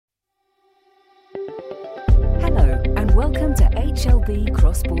Hello and welcome to HLB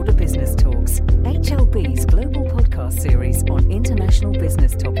Cross-Border Business Talks, HLB's global podcast series on international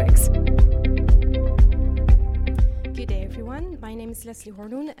business topics. Good day, everyone. My name is Leslie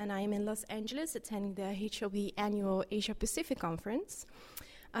Hornoon, and I am in Los Angeles attending the HLB annual Asia Pacific Conference.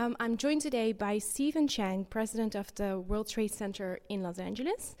 I'm joined today by Cheung, president of the World Trade Center in Los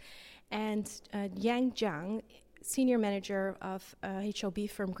Angeles, and Jiang, senior manager of HLB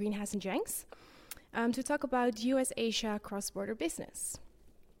firm Greenhouse & Jiang's, to talk about US-Asia cross-border business.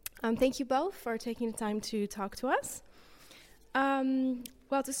 Thank you both for taking the time to talk to us.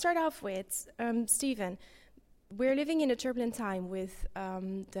 Well, to start off with, Stephen, we're living in a turbulent time with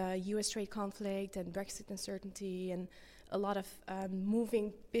the US trade conflict and Brexit uncertainty and a lot of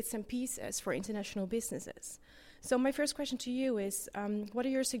moving bits and pieces for international businesses. So my first question to you is, what are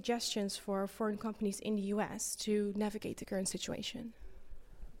your suggestions for foreign companies in the US to navigate the current situation?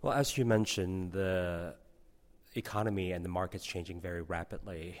 Well, as you mentioned, the economy and the market's changing very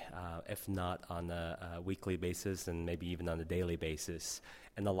rapidly, if not on a weekly basis and maybe even on a daily basis.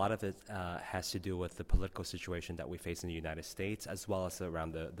 And a lot of it has to do with the political situation that we face in the United States as well as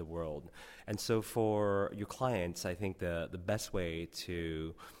around the world. And so for your clients, I think the best way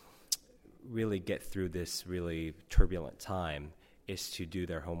to really get through this really turbulent time is to do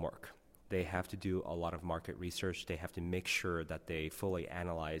their homework. They have to do a lot of market research. They have to make sure that they fully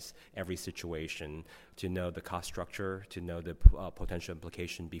analyze every situation to know the cost structure, to know the potential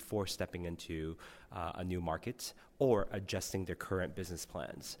implication before stepping into a new market or adjusting their current business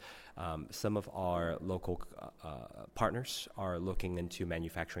plans. Some of our local partners are looking into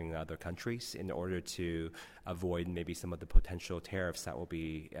manufacturing in other countries in order to avoid maybe some of the potential tariffs that will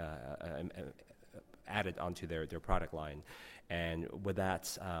be added onto their product line. And with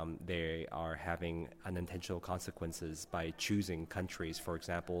that, they are having unintentional consequences by choosing countries, for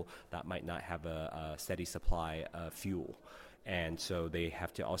example, that might not have a steady supply of fuel. And so they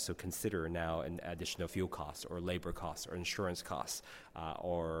have to also consider now an additional fuel costs or labor costs or insurance costs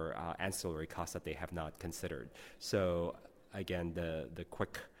or ancillary costs that they have not considered. So again, the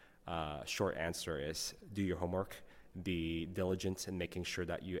quick, short answer is do your homework. Be diligent in making sure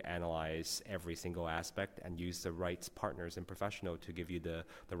that you analyze every single aspect and use the right partners and professional to give you the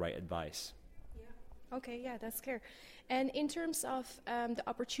right advice. Yeah. Okay, yeah, that's clear. And in terms of the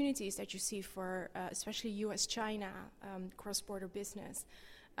opportunities that you see for especially US-China cross-border business,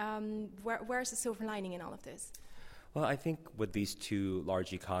 where's the silver lining in all of this? Well, I think with these two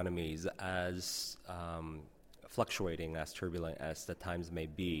large economies, as fluctuating, as turbulent as the times may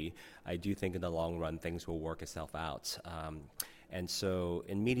be, I do think in the long run things will work itself out. And so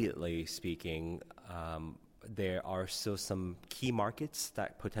immediately speaking, there are still some key markets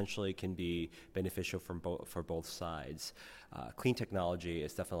that potentially can be beneficial for both sides. Clean technology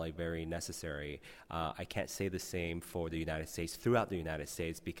is definitely very necessary. I can't say the same for the United States, throughout the United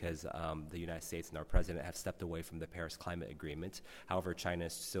States, because the United States and our president have stepped away from the Paris Climate Agreement. However, China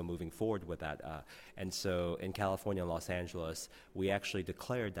is still moving forward with that. And so in California and Los Angeles, we actually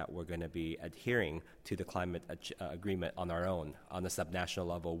declared that we're going to be adhering to the climate agreement on our own, on a subnational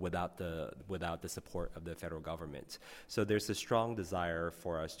level, without the support of the federal government. So there's a strong desire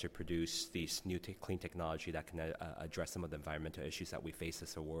for us to produce these new clean technology that can address some of the environmental issues that we face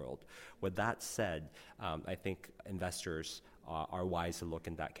as a world. With that said, I think investors are wise to look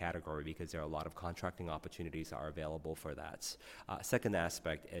in that category because there are a lot of contracting opportunities that are available for that. Second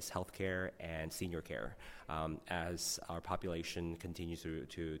aspect is healthcare and senior care. As our population continues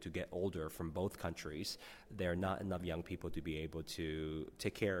to get older from both countries, there are not enough young people to be able to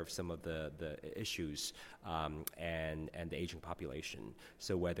take care of some of the issues and the aging population.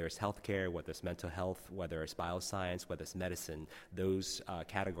 So whether it's healthcare, whether it's mental health, whether it's bioscience, whether it's medicine, those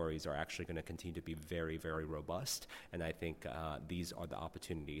categories are actually going to continue to be very, very robust. And I think these are the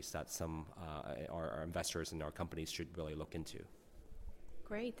opportunities that some our investors and our companies should really look into.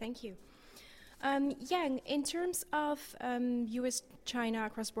 Great, thank you. Yang, in terms of US-China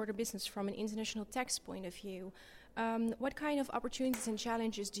cross-border business from an international tax point of view, what kind of opportunities and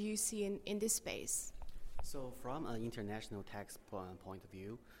challenges do you see in this space? So from an international tax point of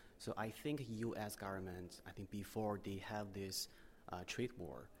view, so I think U.S. government, I think before they have this trade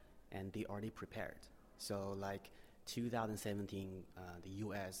war, and they already prepared. So like 2017, the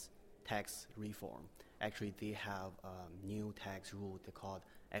U.S. tax reform, actually they have a new tax rule they called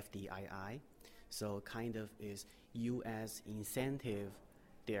FDII. So kind of is U.S. incentive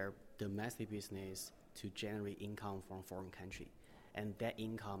their domestic business to generate income from foreign country. And that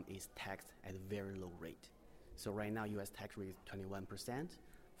income is taxed at a very low rate. So right now, U.S. tax rate is 21%.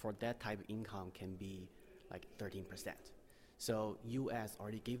 For that type of income can be like 13%. So U.S.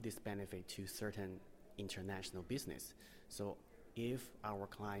 already give this benefit to certain international business. So if our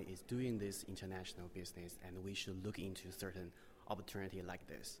client is doing this international business, and we should look into certain opportunity like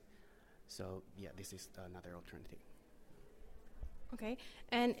this. So yeah, this is another alternative. Okay,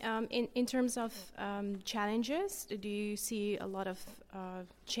 and in terms of challenges, do you see a lot of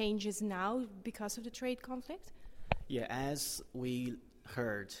changes now because of the trade conflict? Yeah, as we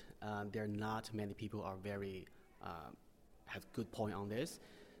heard, there are not many people are very have good point on this.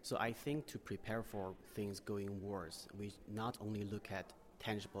 So I think to prepare for things going worse, we not only look at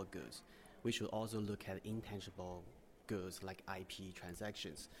tangible goods, we should also look at intangible goods like IP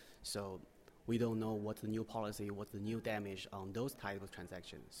transactions. So we don't know what's the new policy, what's the new damage on those types of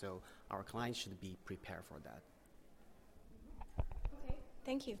transactions. So our clients should be prepared for that. Okay,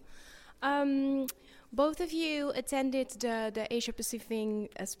 thank you. Both of you attended the Asia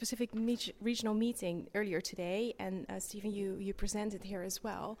Pacific regional meeting earlier today, and Stephen, you presented here as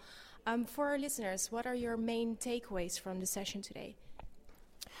well. For our listeners, what are your main takeaways from the session today?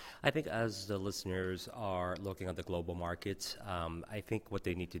 I think as the listeners are looking at the global market, I think what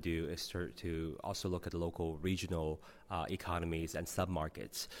they need to do is start to also look at the local regional economies and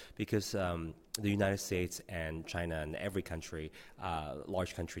sub-markets, because the United States and China and every country,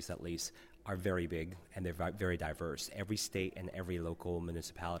 large countries at least, are very big and they're very diverse. Every state and every local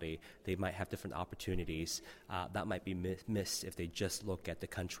municipality, they might have different opportunities that might be missed if they just look at the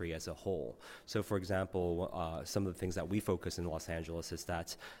country as a whole. So for example, some of the things that we focus in Los Angeles is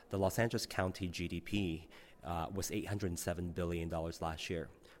that the Los Angeles County GDP was $807 billion last year.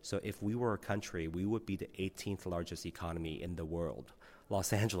 So if we were a country, we would be the 18th largest economy in the world.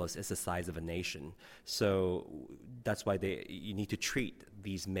 Los Angeles is the size of a nation. So that's why you need to treat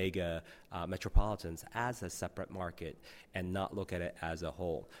these mega metropolitans as a separate market and not look at it as a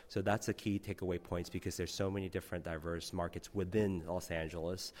whole. So that's a key takeaway points, because there's so many different diverse markets within Los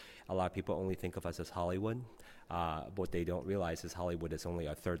Angeles. A lot of people only think of us as Hollywood. What they don't realize is Hollywood is only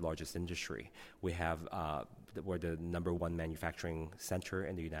our third largest industry. We're the number one manufacturing center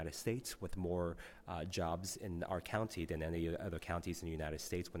in the United States, with more jobs in our county than any other counties in the United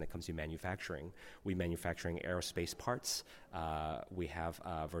States when it comes to manufacturing. We manufacturing aerospace parts. We have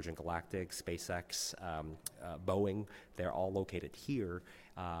Virgin Galactic, SpaceX, Boeing. They're all located here.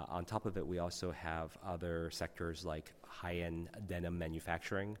 On top of it, we also have other sectors like high-end denim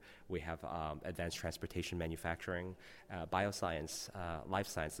manufacturing. We have advanced transportation manufacturing, bioscience, life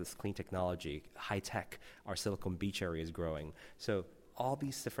sciences, clean technology, high-tech. Our Silicon Beach area is growing. So all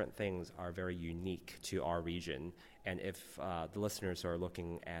these different things are very unique to our region. And if the listeners are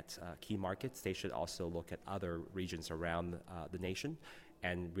looking at key markets, they should also look at other regions around the nation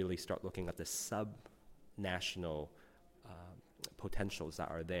and really start looking at the sub-national potentials that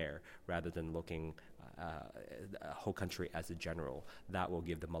are there, rather than looking a whole country as a general. That will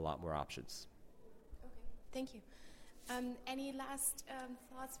give them a lot more options. Okay, thank you. Any last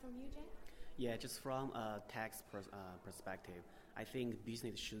thoughts from you, Jiang? Yeah, just from a tax perspective, I think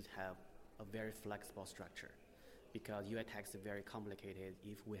business should have a very flexible structure, because U.S. tax is very complicated.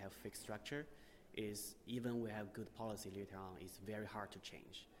 If we have fixed structure, even we have good policy later on, it's very hard to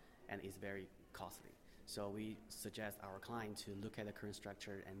change, and it's very costly. So we suggest our client to look at the current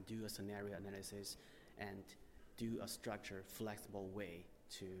structure and do a scenario analysis and do a structured, flexible way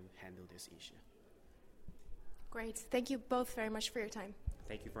to handle this issue. Great. Thank you both very much for your time.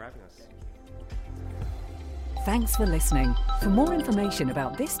 Thank you for having us. Thanks for listening. For more information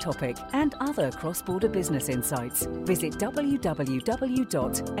about this topic and other cross-border business insights, visit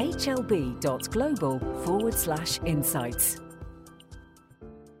www.hlb.global/insights.